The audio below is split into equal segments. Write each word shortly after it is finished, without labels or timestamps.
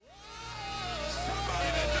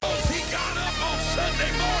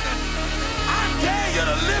you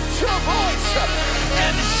to lift your voice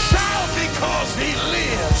and shout because he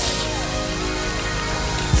lives.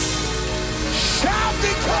 Shout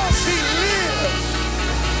because he lives.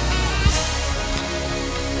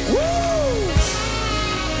 Woo!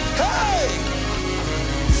 Hey!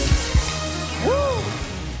 Woo!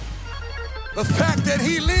 The fact that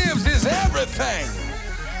he lives is everything.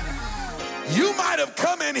 You might have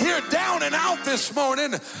come in here down and out this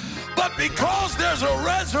morning, but because there's a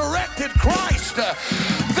resurrected Christ,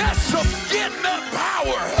 there's some getting up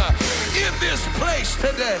power in this place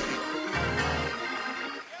today.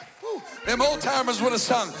 Woo. Them old timers would have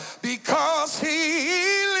sung, because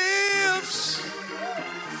he lives,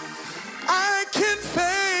 I can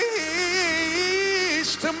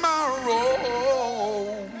face tomorrow.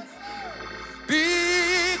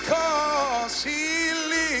 Because he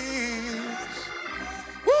lives,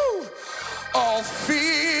 woo, all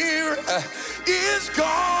fear is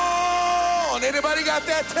gone. Anybody got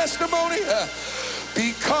that testimony?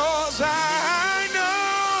 Because I know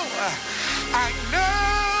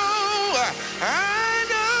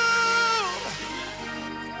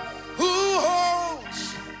who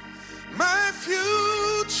holds my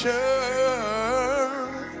future.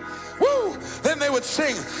 Woo! Then they would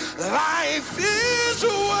sing, life is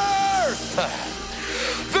worth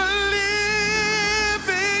the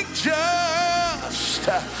living just.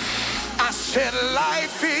 I said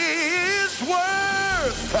life is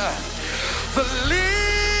worth the living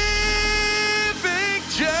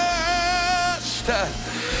just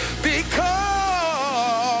because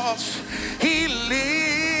he lives.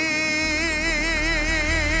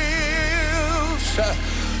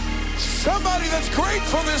 Somebody that's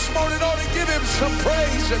grateful this morning ought to give him some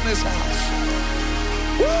praise in this house.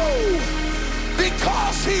 Woo!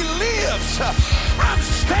 Because he lives, I'm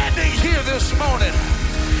standing here this morning.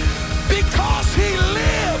 Because he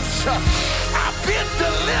lives, I've been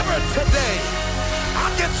delivered today.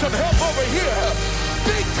 I'll get some help over here.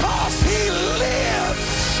 Because he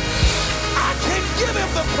lives, I can give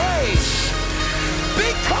him the praise.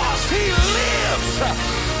 Because he lives,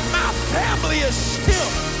 my family is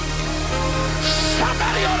still.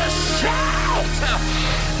 Somebody ought to shout,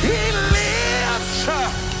 he lives,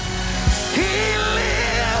 he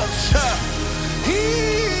lives, he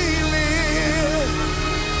lives.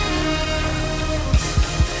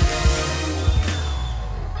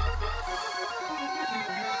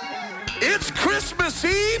 It's Christmas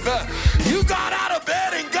Eve. You got out of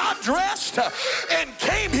bed and got dressed and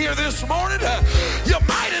came here this morning. You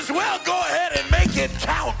might as well go ahead and make it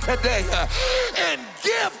count today and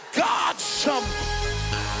give God some.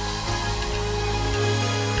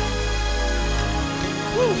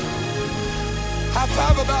 Woo. High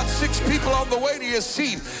five about 6 people on the way to your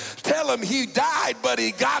seat. Tell him he died, but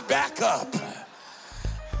he got back up.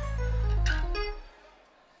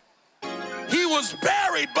 He was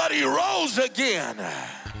buried, but he rose again.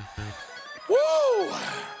 Woo!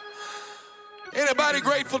 Anybody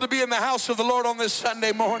grateful to be in the house of the Lord on this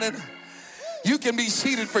Sunday morning? You can be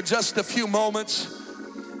seated for just a few moments.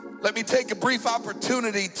 Let me take a brief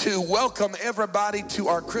opportunity to welcome everybody to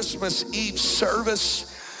our Christmas Eve service.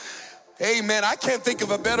 Amen. I can't think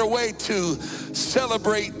of a better way to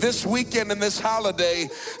celebrate this weekend and this holiday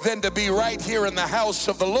than to be right here in the house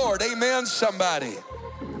of the Lord. Amen, somebody.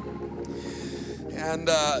 And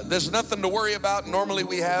there's nothing to worry about. Normally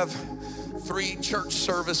we have 3 church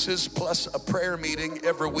services plus a prayer meeting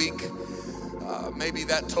every week. Maybe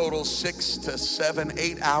that totals 6 to 7,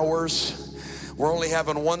 8 hours. We're only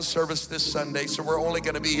having 1 service this Sunday, so we're only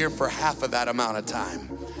going to be here for half of that amount of time.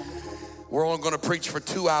 We're only going to preach for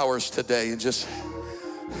 2 hours today and just,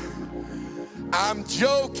 I'm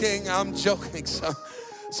joking.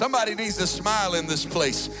 Somebody needs to smile in this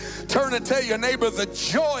place. Turn and tell your neighbor, the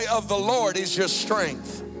joy of the Lord is your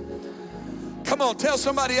strength. Come on, tell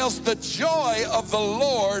somebody else, the joy of the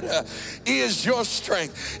Lord is your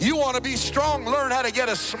strength. You want to be strong, learn how to get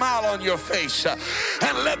a smile on your face and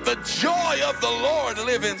let the joy of the Lord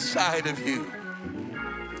live inside of you.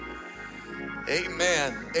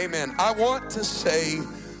 Amen, amen. I want to say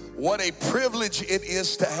what a privilege it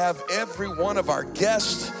is to have every one of our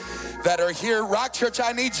guests that are here. Rock Church,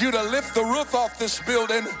 I need you to lift the roof off this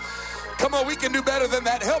building. Come on, we can do better than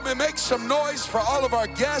that. Help me make some noise for all of our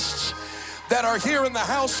guests that are here in the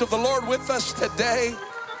house of the Lord with us today.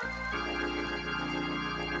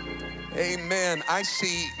 Amen. I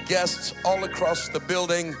see guests all across the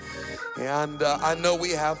building, and I know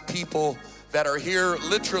we have people that are here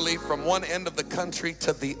literally from one end of the country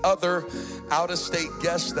to the other, out-of-state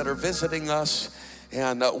guests that are visiting us,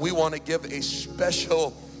 and we want to give a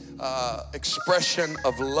special expression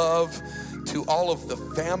of love to all of the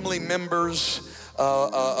family members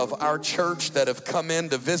of our church that have come in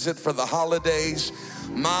to visit for the holidays.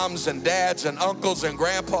 Moms and dads and uncles and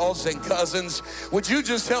grandpas and cousins. Would you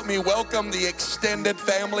just help me welcome the extended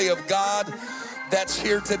family of God that's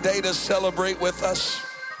here today to celebrate with us?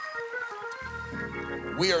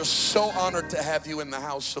 We are so honored to have you in the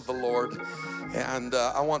house of the Lord. And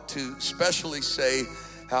I want to especially say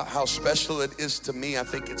how special it is to me. I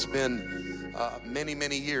think it's been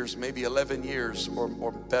many years, maybe 11 years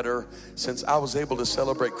or better, since I was able to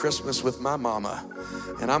celebrate Christmas with my mama.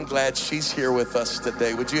 And I'm glad she's here with us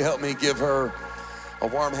today. Would you help me give her a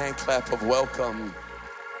warm hand clap of welcome?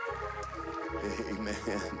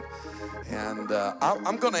 Amen. And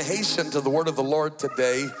I'm going to hasten to the word of the Lord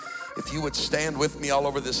today. If you would stand with me all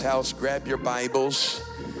over this house, grab your Bibles.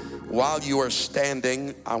 While you are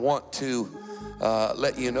standing, I want to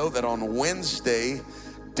let you know that on Wednesday,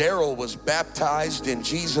 Daryl was baptized in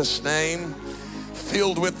Jesus' name,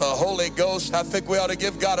 filled with the Holy Ghost. I think we ought to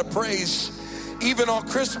give God a praise. Even on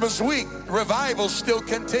Christmas week, revival still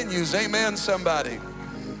continues. Amen, somebody.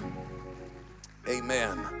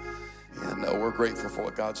 Amen. And we're grateful for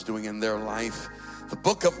what God's doing in their life. The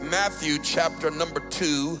book of Matthew, chapter number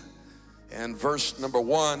 2, and verse number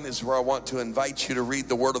 1 is where I want to invite you to read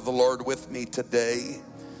the word of the Lord with me today.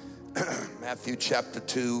 Matthew chapter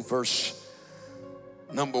 2, verse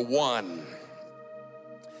number 1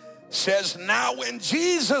 says, "Now when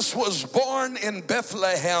Jesus was born in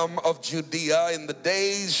Bethlehem of Judea in the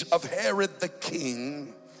days of Herod the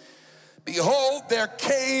king, behold, there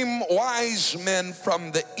came wise men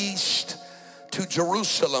from the east to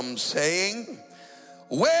Jerusalem, saying,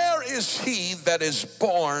 Where is he that is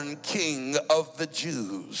born King of the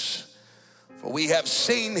Jews? For we have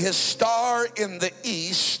seen his star in the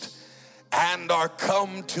east and are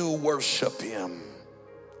come to worship him."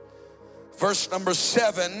 Verse number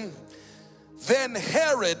 7, "Then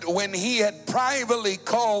Herod, when he had privately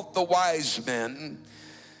called the wise men,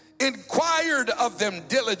 inquired of them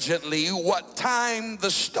diligently what time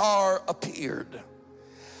the star appeared.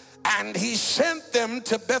 And he sent them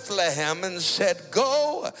to Bethlehem and said,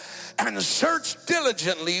 Go and search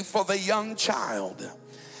diligently for the young child.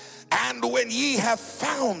 And when ye have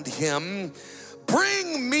found him,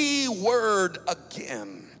 bring me word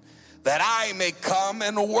again, that I may come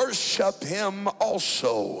and worship him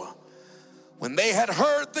also. When they had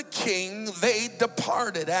heard the king, they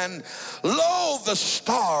departed, and lo, the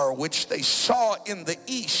star which they saw in the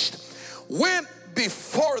east went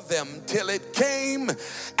before them till it came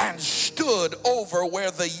and stood over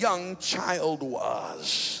where the young child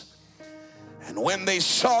was. And when they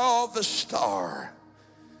saw the star,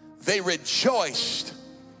 they rejoiced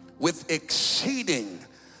with exceeding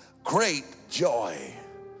great joy.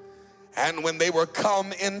 And when they were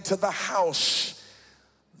come into the house,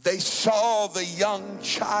 they saw the young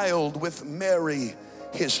child with Mary,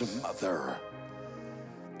 his mother,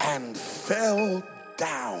 and fell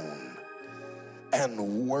down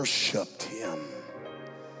and worshiped him.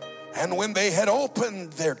 And when they had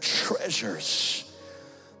opened their treasures,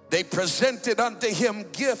 they presented unto him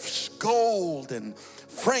gifts, gold and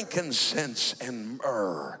frankincense and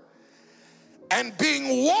myrrh. And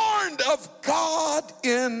being warned of God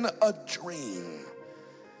in a dream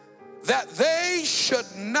that they should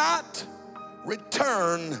not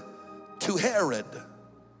return to Herod,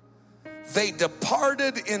 they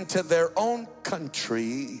departed into their own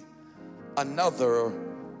country another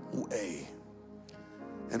way.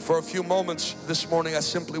 And for a few moments this morning, I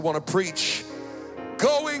simply want to preach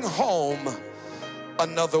going home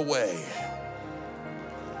another way.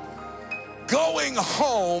 Going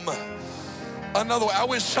home another way. I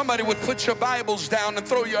wish somebody would put your Bibles down and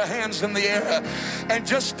throw your hands in the air and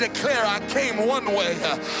just declare, I came one way,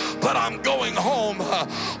 but I'm going home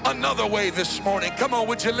another way this morning. Come on,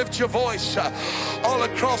 would you lift your voice all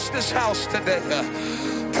across this house today?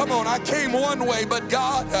 Come on, I came one way, but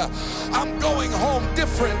God, I'm going home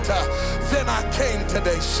different than I came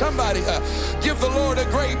today. Somebody give the Lord a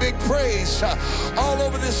great big praise all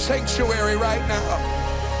over this sanctuary right now.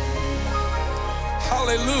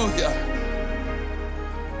 Hallelujah.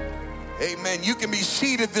 Amen. You can be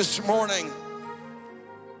seated this morning.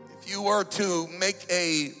 If you were to make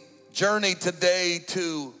a journey today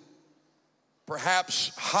to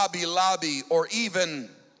perhaps Hobby Lobby or even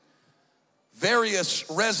various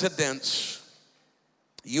residents,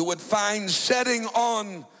 you would find setting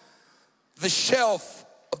on the shelf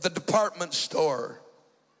of the department store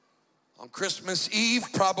on Christmas Eve,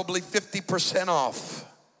 probably 50% off,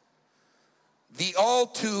 the all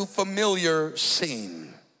too familiar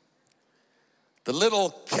scene. The little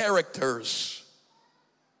characters,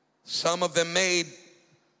 some of them made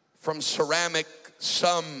from ceramic,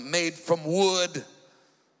 some made from wood,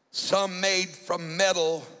 some made from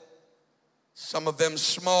metal, some of them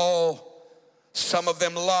small, some of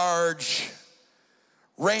them large,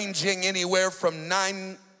 ranging anywhere from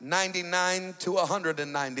 $99 to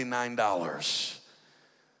 $199.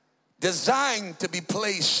 Designed to be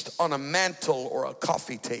placed on a mantle or a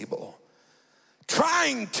coffee table,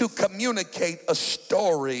 trying to communicate a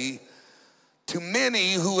story to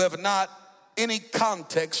many who have not any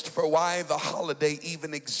context for why the holiday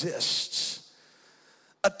even exists.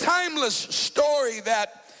 A timeless story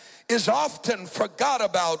that is often forgot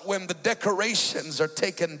about when the decorations are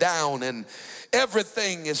taken down and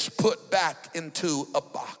everything is put back into a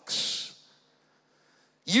box.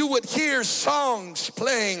 You would hear songs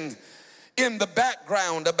playing in the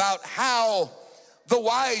background about how the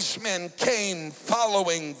wise men came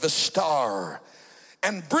following the star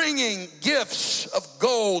and bringing gifts of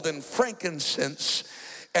gold and frankincense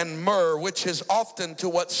and myrrh, which is often to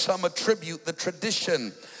what some attribute the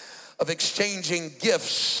tradition of exchanging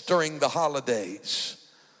gifts during the holidays.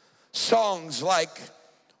 Songs like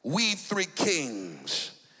We Three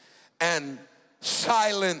Kings and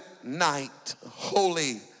Silent Night,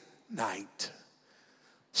 Holy Night.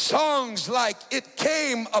 Songs like It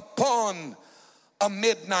Came Upon a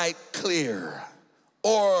Midnight Clear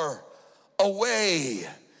or Away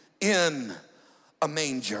in a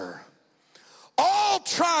Manger. All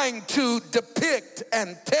trying to depict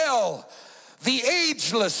and tell the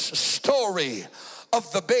ageless story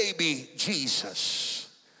of the baby Jesus.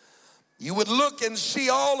 You would look and see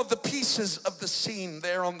all of the pieces of the scene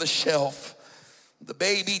there on the shelf. The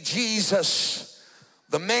baby Jesus,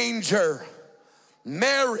 the manger,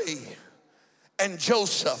 Mary, and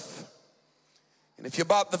Joseph. And if you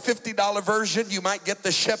bought the $50 version, you might get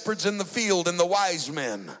the shepherds in the field and the wise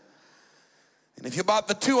men. And if you bought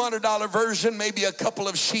the $200 version, maybe a couple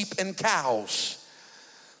of sheep and cows.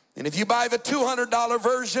 And if you buy the $200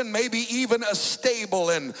 version, maybe even a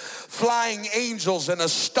stable and flying angels and a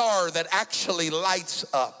star that actually lights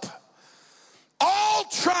up. All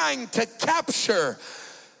trying to capture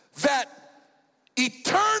that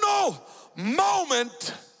eternal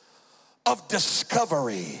moment of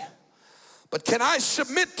discovery. But can I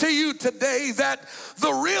submit to you today that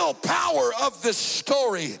the real power of this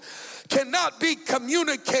story cannot be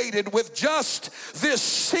communicated with just this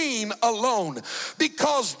scene alone,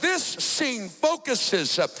 because this scene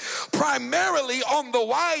focuses primarily on the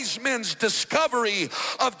wise men's discovery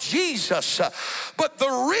of Jesus. But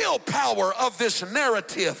the real power of this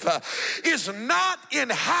narrative is not in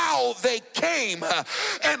how they came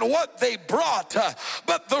and what they brought,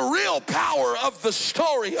 but the real power of the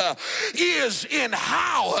story is in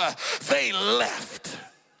how they left.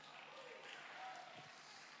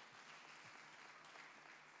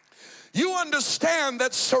 You understand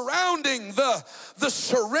that surrounding the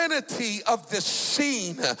serenity of this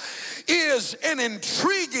scene is an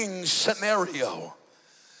intriguing scenario.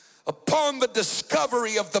 Upon the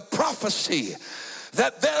discovery of the prophecy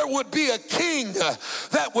that there would be a king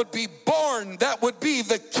that would be born, that would be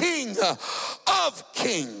the King of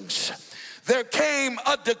Kings, there came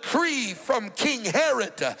a decree from King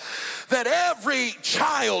Herod that every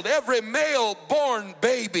child, every male born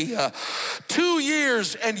baby, 2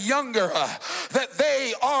 years and younger, that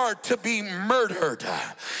they are to be murdered.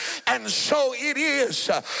 And so it is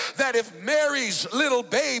that if Mary's little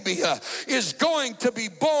baby is going to be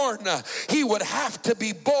born, he would have to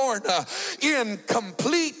be born in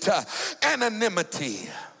complete anonymity.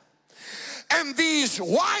 And these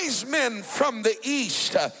wise men from the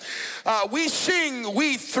east, we sing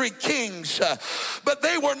We Three Kings, but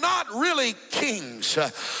they were not really kings,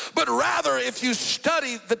 but rather if you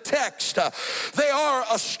study the text, they are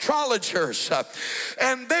astrologers,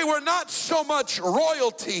 and they were not so much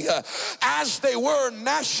royalty as they were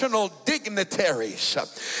national dignitaries,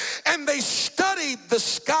 and they studied the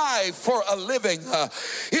sky for a living.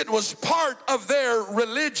 It was part of their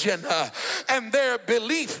religion and their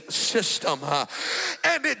belief system.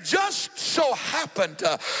 And it just so happened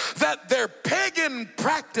that their pagan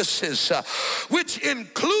practices, which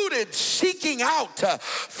included seeking out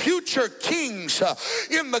future kings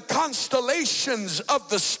in the constellations of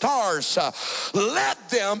the stars, led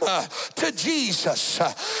them to Jesus.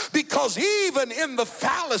 Because even in the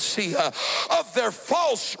fallacy of their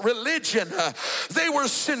false religion, they were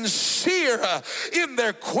sincere in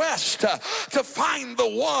their quest to find the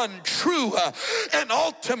one true and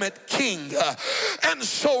ultimate king. And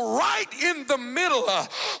so right in the middle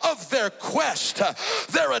of their quest,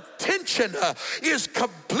 their attention is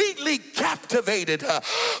completely captivated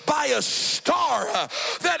by a star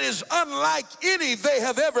that is unlike any they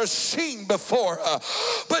have ever seen before.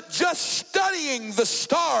 But just studying the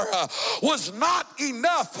star was not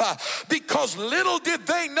enough, because little did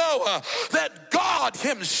they know that God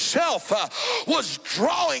himself was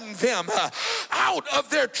drawing them out of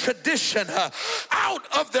their tradition, out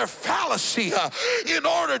of their fallacy, in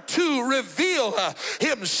order to reveal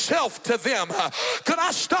himself to them. Could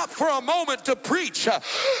I stop for a moment to preach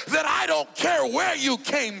that I don't care where you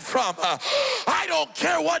came from. I don't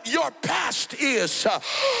care what your past is.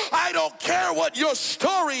 I don't care what your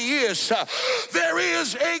story is. There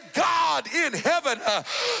is a God in heaven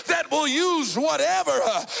that will use whatever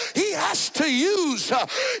he has to use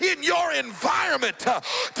in your environment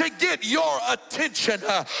to get your attention.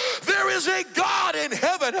 There is a God in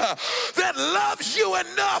heaven that loves you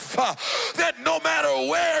enough that no matter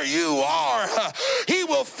where you are, he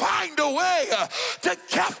will find a way to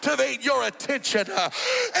captivate your attention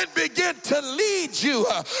and begin to lead you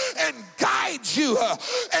and guide you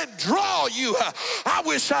and draw you. I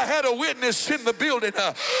wish I had a witness in the building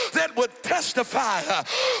that would testify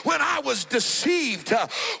when I was deceived,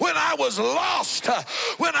 when I was lost,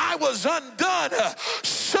 when I was undone,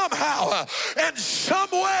 somehow and some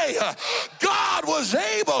way God was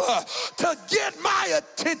able to get my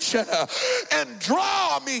attention and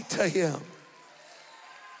draw me to him.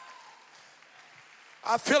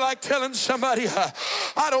 I feel like telling somebody,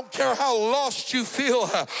 I don't care how lost you feel.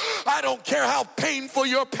 I don't care how painful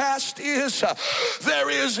your past is. There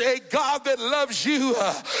is a God that loves you.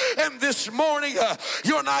 And this morning,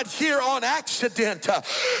 you're not here on accident.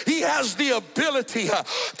 He has the ability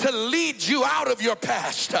to lead you out of your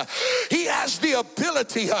past. He has the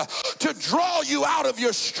ability to draw you out of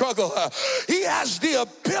your struggle. He has the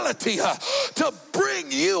ability to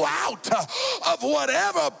bring you out of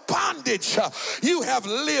whatever bondage you have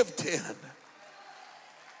lived in.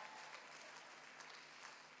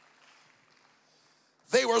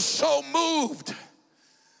 They were so moved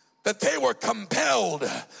that they were compelled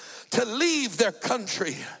to leave their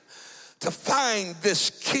country to find this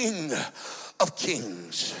King of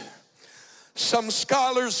Kings. Some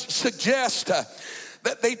scholars suggest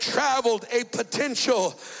that they traveled a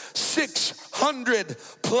potential 600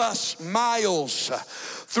 plus miles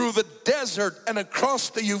through the desert and across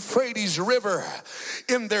the Euphrates River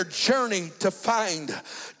in their journey to find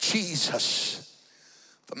Jesus.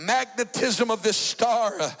 The magnetism of this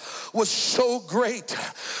star was so great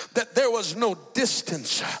that there was no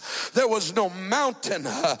distance, there was no mountain,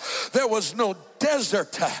 there was no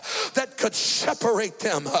desert that could separate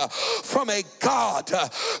them from a God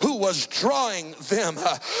who was drawing them.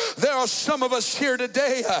 There are some of us here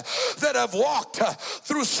today that have walked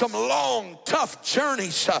through some long, tough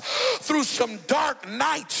journeys, through some dark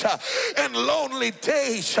nights and lonely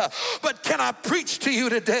days. But can I preach to you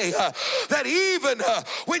today that even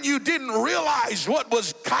when you didn't realize what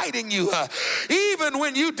was guiding you, even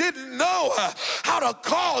when you didn't know how to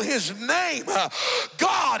call his name,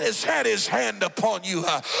 God has had his hand upon you.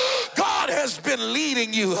 God has been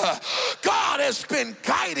leading you. God has been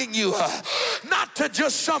guiding you, not to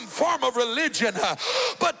just some form of religion,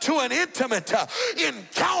 but to an intimate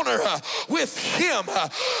encounter with him.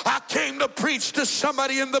 I came to preach to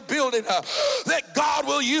somebody in the building that God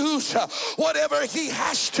will use whatever he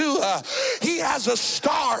has to. He has a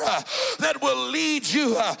star that will lead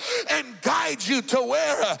you and guide you to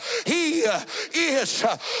where he is.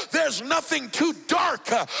 There's nothing too dark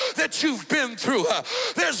that you've been through.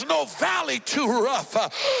 There's no valley too rough.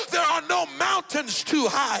 There are no mountains too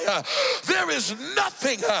high. There is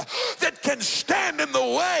nothing that can stand in the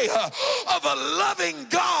way of a loving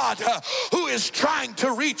God who is trying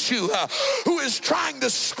to reach you, who is trying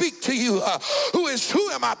to speak to you, who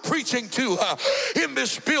am I preaching to in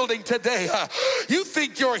this building today? You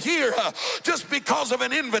think you're here just because of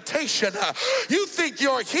an invitation. You think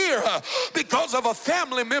you're here because of a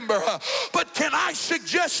family member. But can I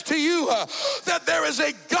suggest to you that there is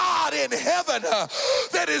a God in heaven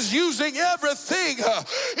that is using everything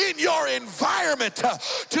in your environment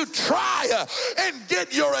to try and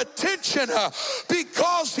get your attention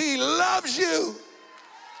because he loves you.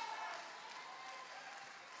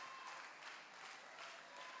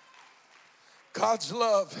 God's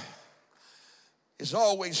love is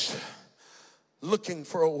always looking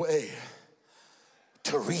for a way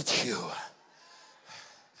to reach you.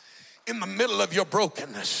 In the middle of your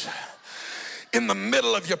brokenness, in the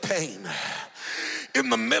middle of your pain, in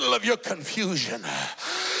the middle of your confusion,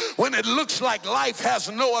 when it looks like life has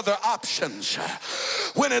no other options,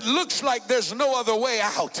 when it looks like there's no other way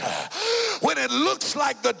out, when it looks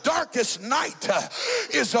like the darkest night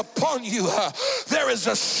is upon you, there is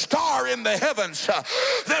a star in the heavens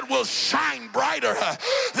that will shine brighter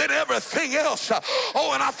than everything else.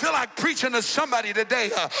 Oh, and I feel like preaching to somebody today.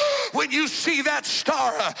 When you see that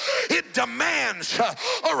star, it demands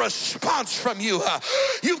a response from you.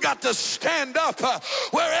 You've got to stand up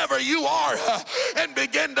wherever you are and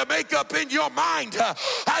begin to make up in your mind,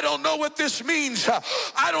 I don't know what this means.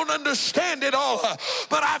 I don't understand it all,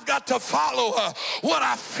 but I've got to follow what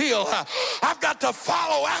I feel. I've got to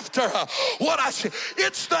follow after what I see.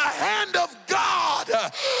 It's the hand of God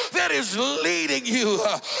that is leading you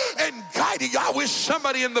and guiding you. I wish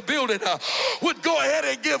somebody in the building would go ahead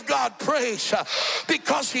and give God praise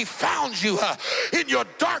because he found you in your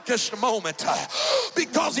darkest moment,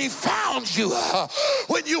 because he found you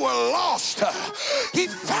when you were lost. He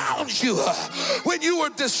found you when you were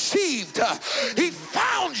deceived. He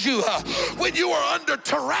found you when you were under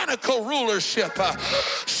tyrannical rulership.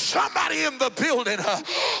 Somebody in the building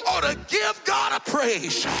ought to give God a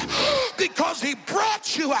praise because he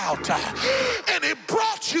brought you out and he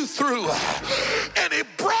brought you through and he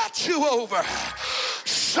brought you over.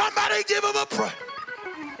 Somebody give him a praise.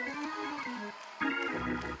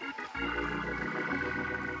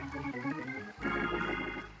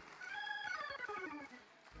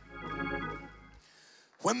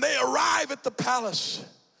 When they arrive at the palace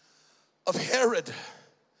of Herod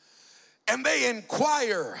and they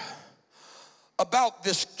inquire about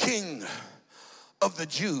this king of the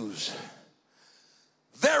Jews,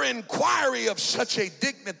 their inquiry of such a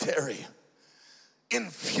dignitary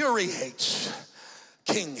infuriates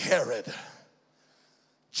King Herod.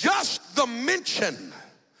 Just the mention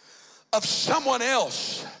of someone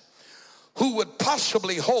else who would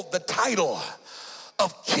possibly hold the title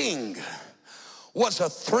of king was a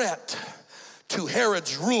threat to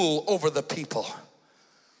Herod's rule over the people.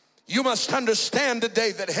 You must understand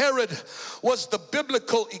today that Herod was the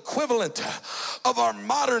biblical equivalent of our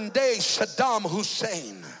modern day Saddam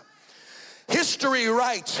Hussein. History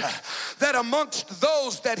writes that amongst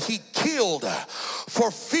those that he killed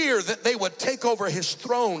for fear that they would take over his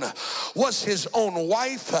throne was his own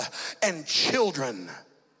wife and children.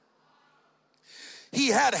 He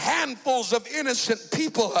had handfuls of innocent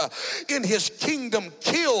people in his kingdom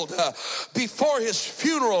killed before his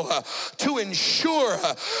funeral to ensure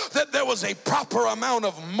that there was a proper amount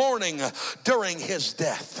of mourning during his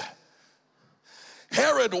death.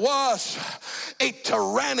 Herod was a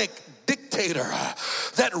tyrannic dictator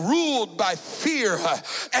that ruled by fear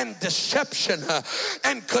and deception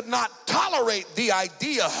and could not tolerate the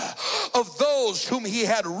idea of those whom he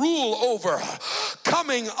had rule over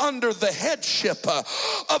coming under the headship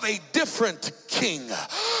of a different king.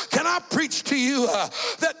 Can I preach to you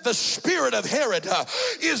that the spirit of Herod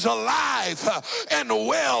is alive and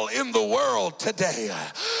well in the world today?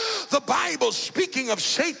 The Bible, speaking of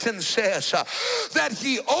Satan, says that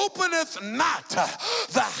he openeth not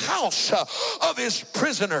the house of his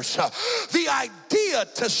prisoners. The idea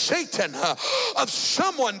to Satan of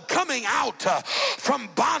someone coming out from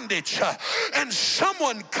bondage and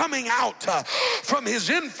someone coming out from his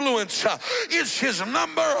influence is his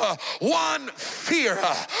number one fear.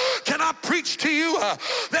 Can I preach to you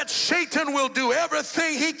that Satan will do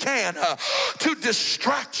everything he can to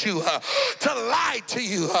distract you, to lie to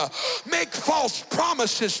you, make false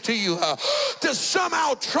promises to you, to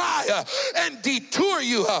somehow try and detour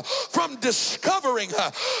you from discovering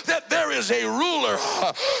that there is a ruler,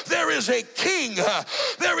 there is a king,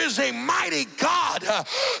 there is a mighty God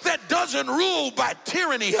that doesn't rule by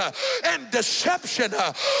tyranny and deception,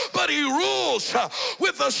 but he rules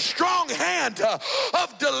with a strong hand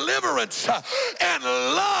of deliverance and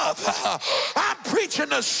love. I'm preaching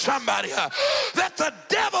to somebody that the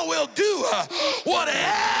devil will do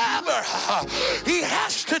whatever he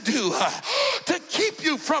has to do to keep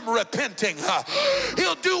you from repenting.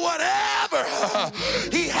 He'll do whatever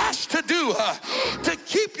he has to do to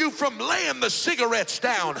keep you from laying the cigarettes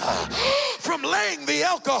down, from laying the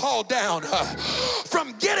alcohol down,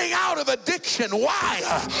 from getting out of addiction.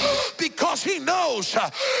 Why? Because he knows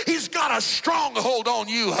he's got a stronghold on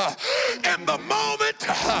you. And the moment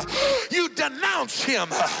you denounce him,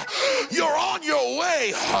 you're on your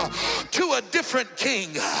way to a different king.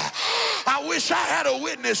 I wish I had a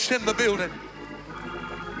witness in the building.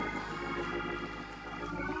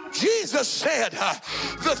 Jesus said,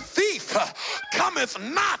 the thief cometh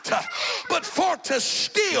not but for to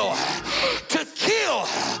steal, to kill,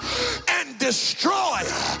 and destroy.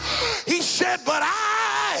 He said, but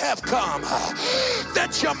I have come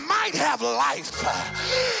that you might have life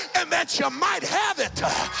and that you might have it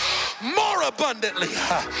more abundantly.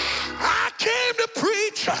 I came to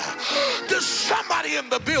preach to somebody in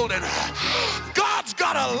the building. God's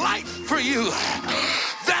got a life for you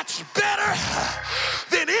that's better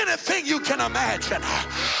than anything you can imagine.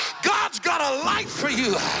 God's got a life for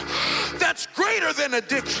you that's greater than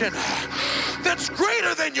addiction, that's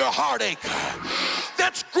greater than your heartache,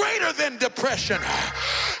 that's greater than depression.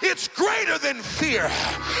 It's greater than fear.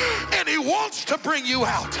 And he wants to bring you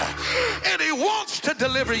out. And he wants to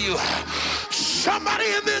deliver you. Somebody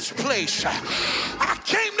in this place, I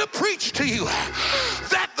came to preach to you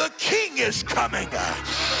that the King is coming.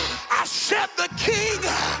 I said the King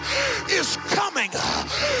is coming.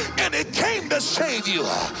 And he came to save you.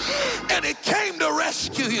 And he came to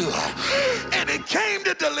rescue you. And he came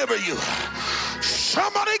to deliver you.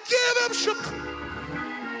 Somebody give him some...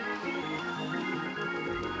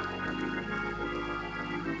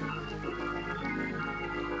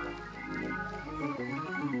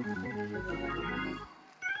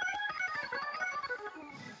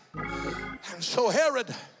 And so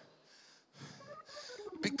Herod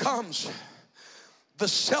becomes the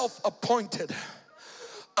self-appointed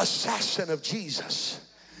assassin of Jesus.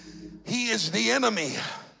 He is the enemy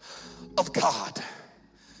of God.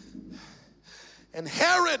 And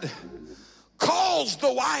Herod calls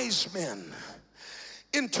the wise men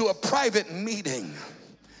into a private meeting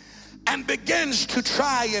and begins to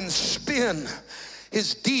try and spin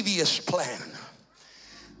his devious plan.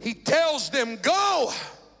 He tells them, go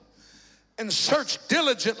and search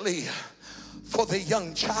diligently for the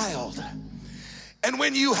young child. And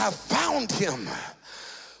when you have found him,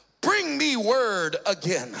 bring me word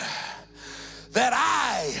again that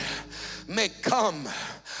I may come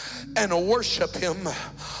and worship him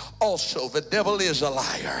also. The devil is a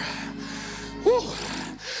liar. Whew.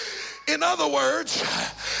 In other words,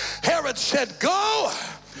 Herod said, go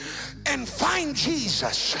and find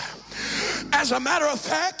Jesus. As a matter of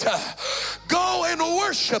fact, go and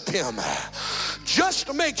worship him.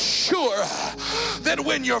 Just make sure that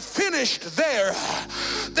when you're finished there,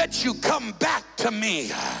 that you come back to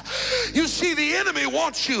me. You see, the enemy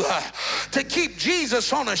wants you to keep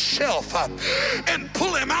Jesus on a shelf and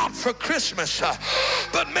pull him out for Christmas,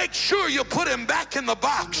 but make sure you put him back in the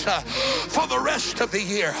box for the rest of the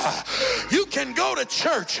year. You can go to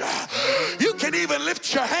church. You can even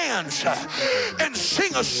lift your hands and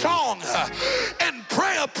sing a song and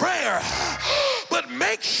pray a prayer, but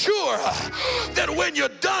make sure that when you're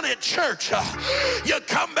done at church, you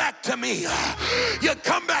come back to me. You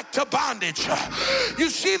come back to bondage. You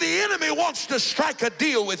see, the enemy wants to strike a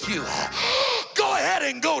deal with you. Go ahead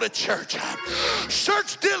and go to church.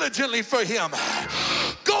 Search diligently for him.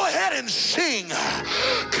 Go ahead and sing.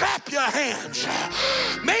 Clap your hands.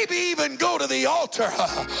 Maybe even go to the altar.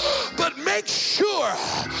 But make sure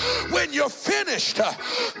when you're finished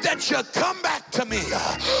that you come back to me.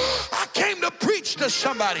 I came to preach to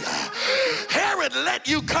somebody. Herod let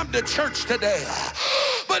you come to church today,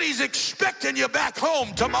 but he's expecting you back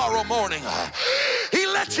home tomorrow morning. He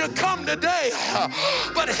let you come today,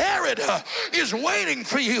 but Herod is waiting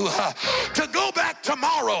for you to go back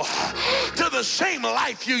tomorrow to the same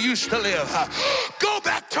life you used to live. Go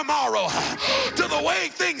back tomorrow to the way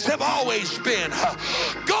things have always been.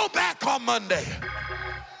 Go back on Monday.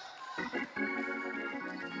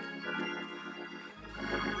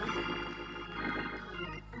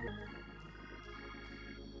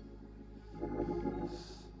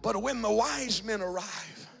 But when the wise men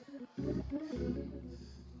arrive,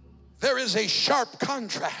 there is a sharp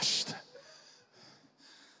contrast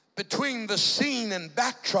between the scene and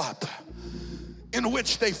backdrop in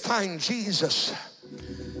which they find Jesus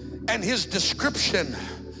and his description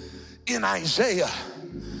in Isaiah.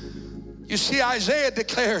 You see, Isaiah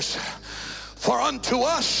declares, for unto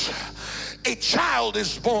us a child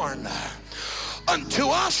is born, unto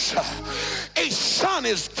us a son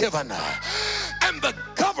is given, and the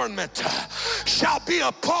government shall be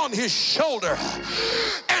upon his shoulder,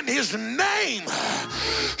 and his name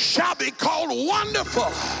shall be called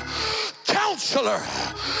Wonderful Counselor,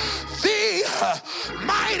 the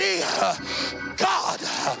Mighty God.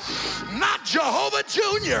 Not Jehovah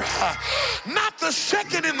Jr., not the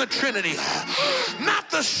second in the Trinity, not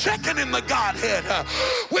the second in the Godhead.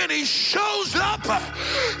 When he shows up,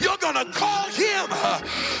 you're going to call him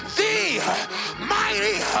the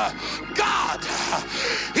Mighty God.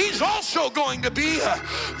 He's also going to be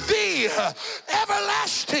the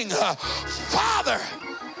Everlasting Father.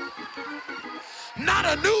 Not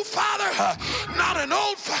a new father, not an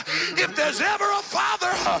old father. If there's ever a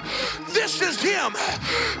father, this is him,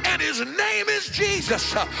 and his name is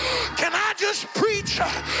Jesus. Can I just preach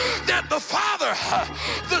that the Father,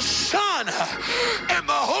 the Son, and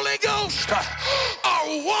the Holy Ghost are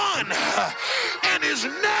one, and his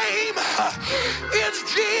name is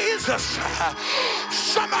Jesus.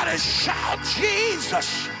 Somebody shout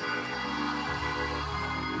Jesus.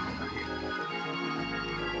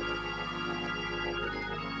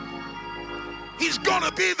 He's going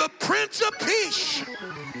to be the Prince of Peace,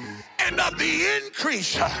 and of the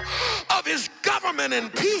increase of his government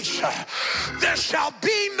and peace there shall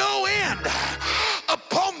be no end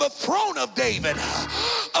upon the throne of David,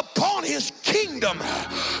 upon his kingdom,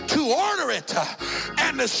 to order it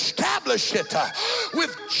and establish it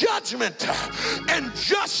with judgment and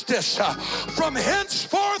justice from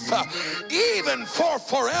henceforth even for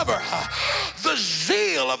forever. The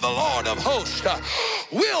zeal of the Lord of hosts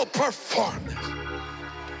will perform this.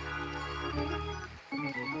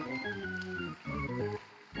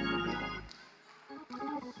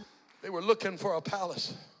 They were looking for a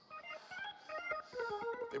palace.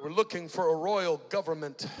 They were looking for a royal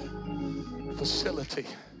government facility.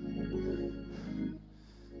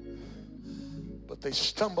 But they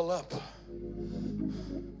stumble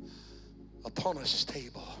upon a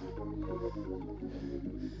stable.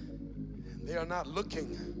 And they are not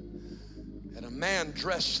looking at a man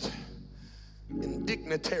dressed in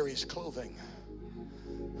dignitary's clothing,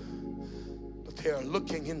 but they are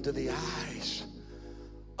looking into the eyes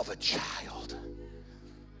of a child.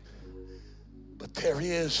 But there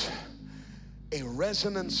is a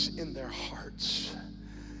resonance in their hearts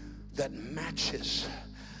that matches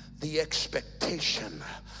the expectation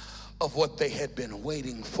of what they had been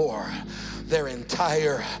waiting for their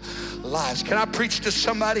entire lives. Can I preach to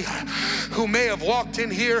somebody who may have walked in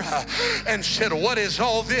here and said, what is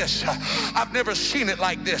all this? I've never seen it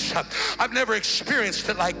like this. I've never experienced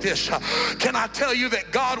it like this. Can I tell you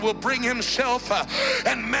that God will bring himself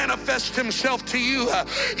and manifest himself to you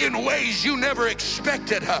in ways you never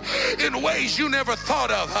expected, in ways you never thought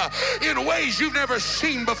of, in ways you've never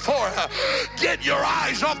seen before. Get your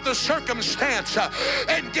eyes off the circumstance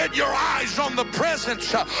and get your eyes on the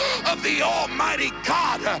presence of the Almighty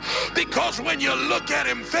God, because when you look at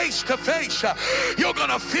him face to face, you're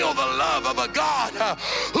gonna feel the love of a God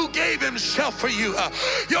who gave himself for you.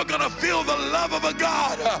 You're gonna feel the love of a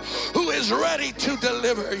God who is ready to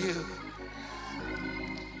deliver you.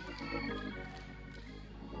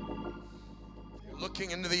 You're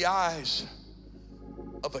looking into the eyes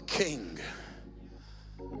of a king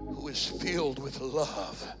who is filled with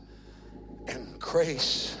love and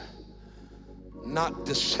grace, not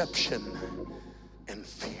deception and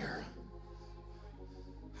fear.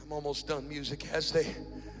 I'm almost done, music. As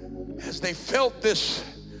they felt this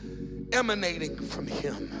emanating from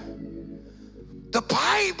him, the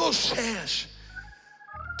Bible says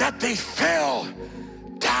that they fell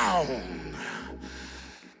down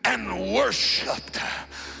and worshiped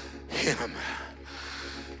him.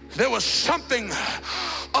 There was something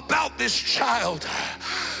about this child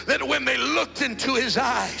that when they looked into his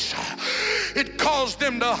eyes, it caused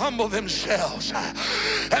them to humble themselves,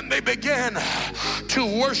 and they began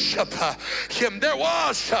to worship him. There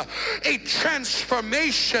was a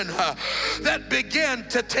transformation that began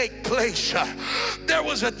to take place. There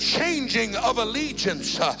was a changing of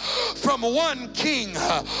allegiance from one king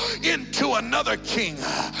into another king.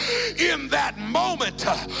 In that moment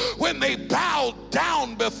when they bowed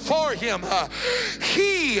down before him,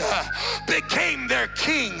 he became their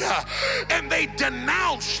king, and they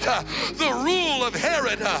denounced the rule of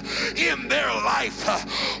Herod in their life.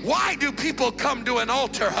 Why do people come to an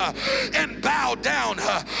altar and bow down?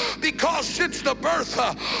 Because since the birth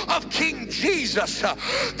of King Jesus,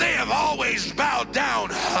 they have always bowed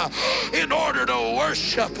down in order to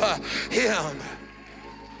worship him.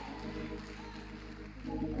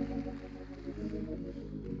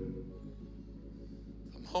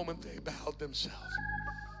 The moment they bowed themselves,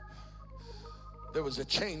 there was a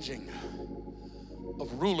changing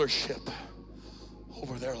of rulership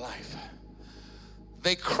over their life.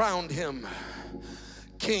 They crowned him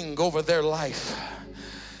king over their life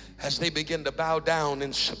as they began to bow down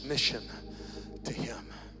in submission to him.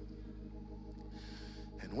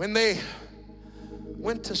 And when they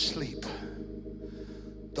went to sleep,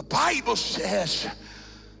 the Bible says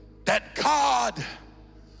that God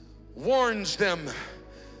warns them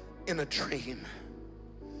in a dream.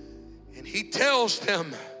 And he tells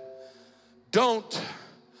them, don't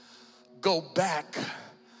go back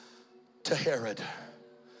to Herod.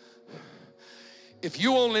 If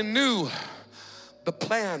you only knew the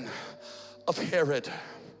plan of Herod.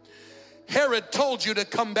 Herod told you to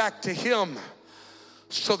come back to him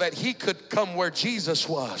so that he could come where Jesus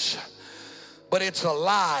was. But it's a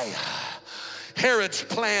lie. Herod's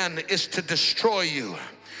plan is to destroy you.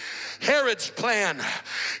 Herod's plan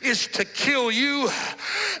is to kill you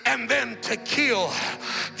and then to kill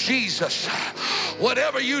Jesus.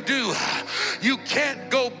 Whatever you do, you can't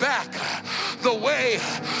go back the way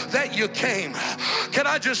that you came. Can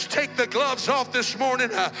I just take the gloves off this morning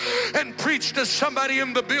and preach to somebody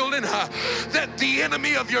in the building that the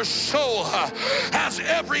enemy of your soul has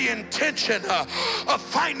every intention of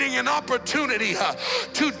finding an opportunity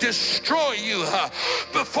to destroy you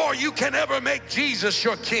before you can ever make Jesus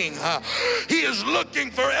your king. He is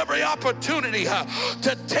looking for every opportunity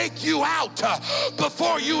to take you out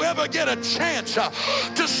before you ever get a chance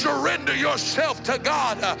to surrender yourself to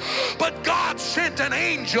God. But God sent an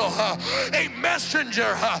angel, a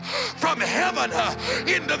messenger from heaven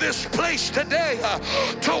into this place today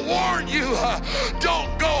to warn you,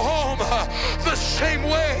 don't go home the same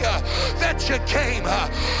way that you came.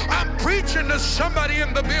 I'm preaching to somebody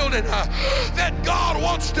in the building that God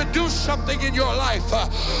wants to do something in your life.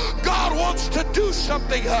 God wants to do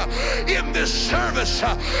something in this service,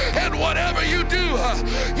 and whatever you do,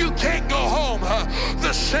 you can't go home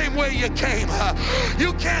the same way you came.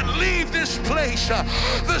 You can't leave this place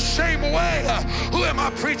the same way. Who am I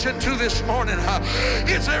preaching to this morning?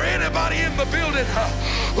 Is there anybody in the building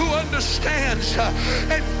who understands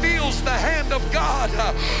and feels the hand of God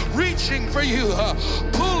reaching for you,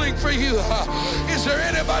 pulling for you? Is there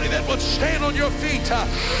anybody that would stand on your feet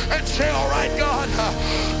and say, all right, God,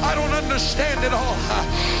 I don't understand it all.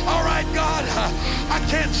 All right, God, I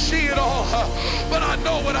can't see it all, but I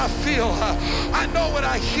know what I feel. I know what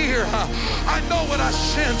I hear. I know what I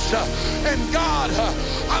sense. And God,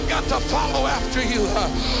 I've got to follow after you.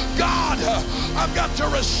 God, I've got to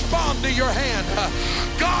respond to your hand.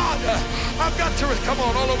 God, I've got to, come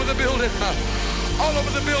on, all over the building. All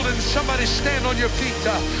over the building, somebody stand on your feet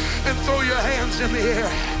and throw your hands in the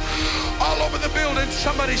air. All over the building,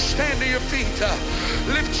 somebody stand to your feet.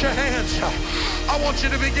 Lift your hands. I want you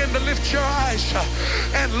to begin to lift your eyes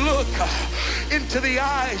and look into the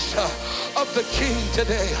eyes of the King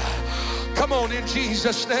today. Come on, in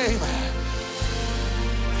Jesus' name.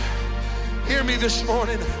 Hear me this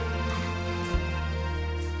morning.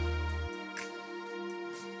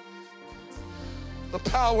 The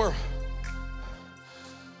power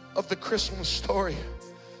of the Christmas story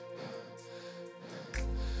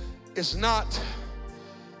is not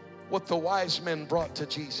what the wise men brought to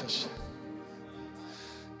Jesus.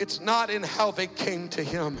 It's not in how they came to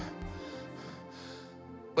him,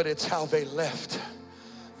 but it's how they left.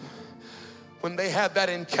 When they had that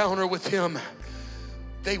encounter with him,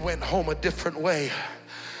 they went home a different way.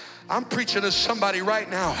 I'm preaching to somebody right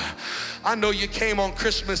now. I know you came on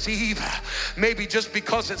Christmas Eve, maybe just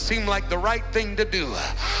because it seemed like the right thing to do.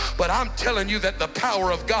 But I'm telling you that the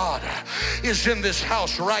power of God is in this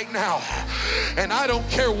house right now. And I don't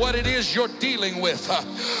care what it is you're dealing with.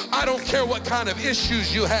 I don't care what kind of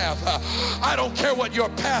issues you have. I don't care what your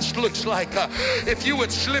past looks like. If you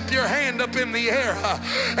would slip your hand up in the air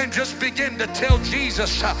and just begin to tell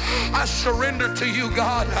Jesus, I surrender to you,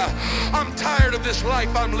 God. I'm tired of this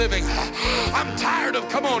life I'm living. I'm tired of,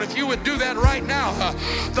 come on, if you would do that right now,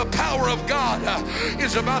 the power of God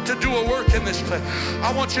is about to do a work in this place.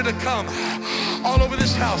 I want you to come all over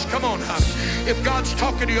this house. Come on. If God's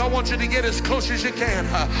talking to you, I want you to get as close as you can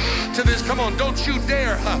to this. Come on, don't you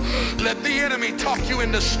dare let the enemy talk you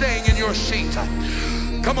into staying in your seat.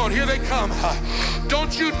 Come on, here they come.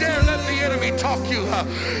 Don't you dare let the enemy talk you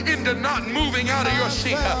into not moving out of your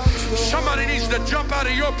seat. Somebody needs to jump out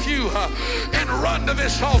of your pew and run to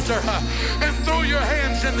this altar and throw your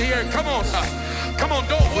hands in the air. Come on. Come on,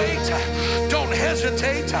 don't wait. Don't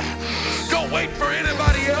hesitate. Don't wait for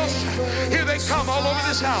anybody else. Here they come all over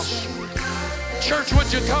this house. Church,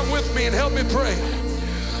 would you come with me and help me pray?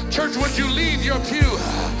 Church, would you leave your pew?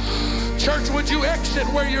 Church, would you exit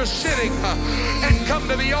where you're sitting and come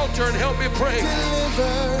to the altar and help me pray?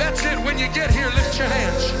 That's it. When you get here, lift your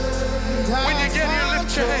hands. When you get here,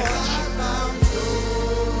 lift your hands.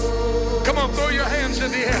 Come on, throw your hands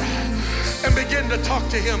in the air and begin to talk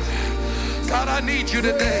to him. God, I need you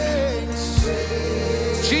today.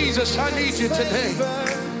 Jesus, I need you today.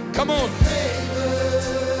 Come on.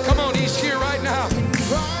 Come on, he's here right now.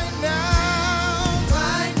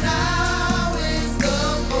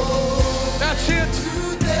 That's it.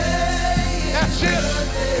 That's it.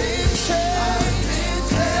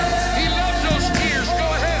 He loves those tears. Go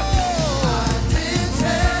ahead.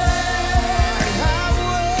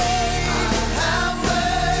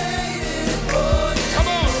 Come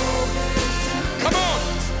on.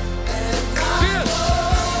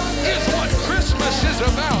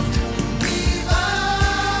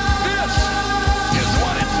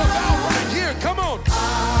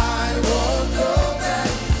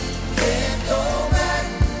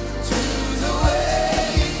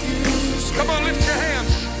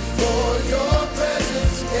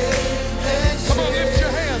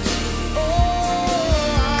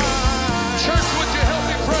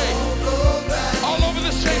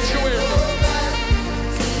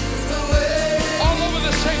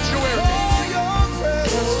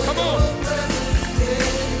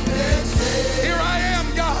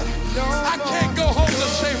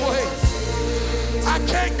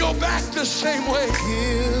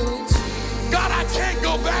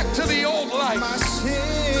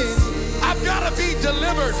 to be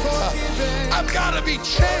delivered. I've got to be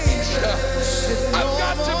changed. I've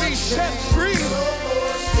got to be set free.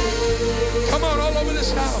 Come on, all over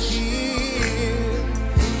this house.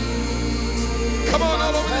 Come on,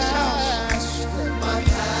 all over this house.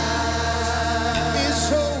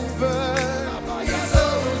 It's over.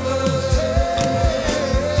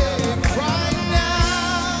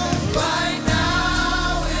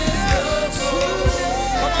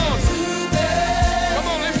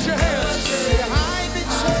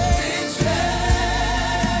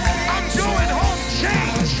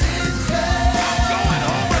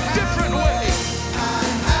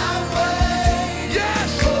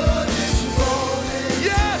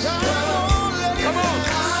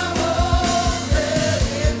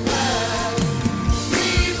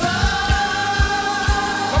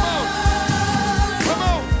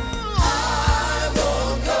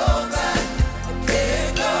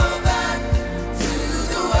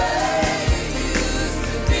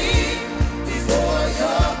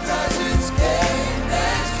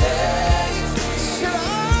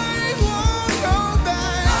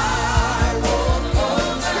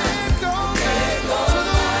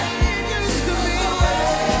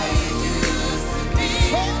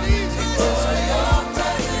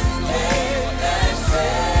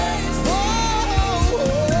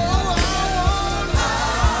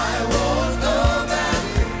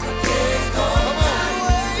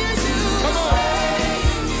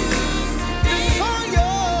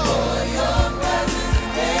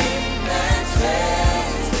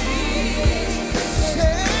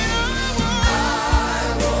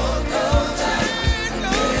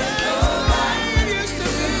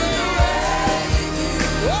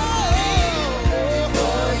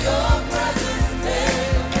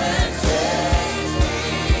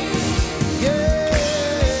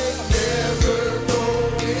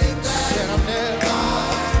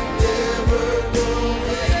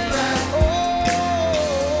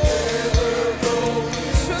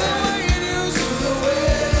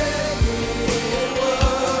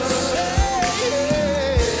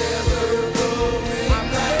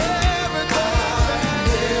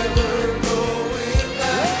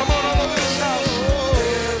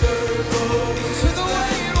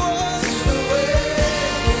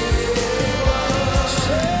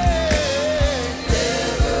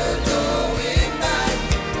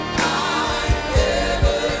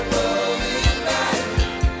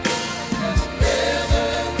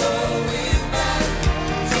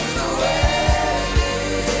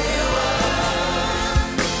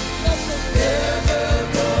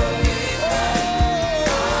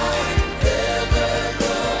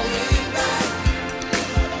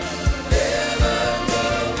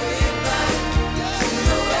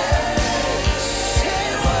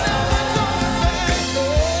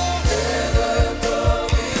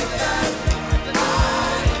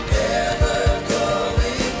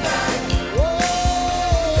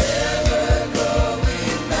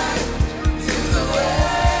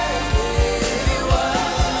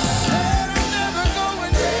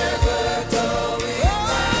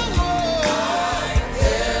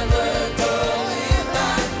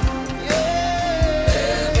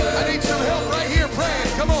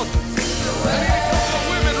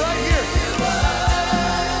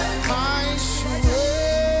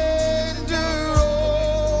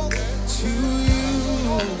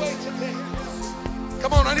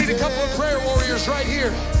 need a couple of prayer warriors right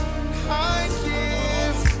here. I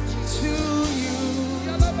give to you,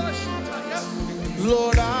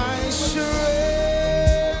 Lord, I surrender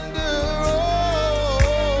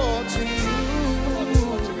all to you.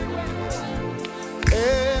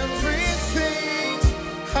 Everything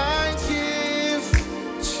I give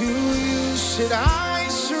to you, said I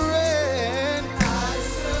surrender. I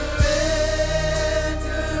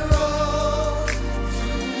surrender all to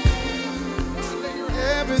you.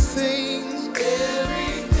 Everything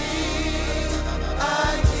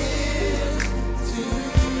I give to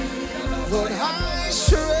you, Lord, I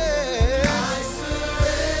surrender.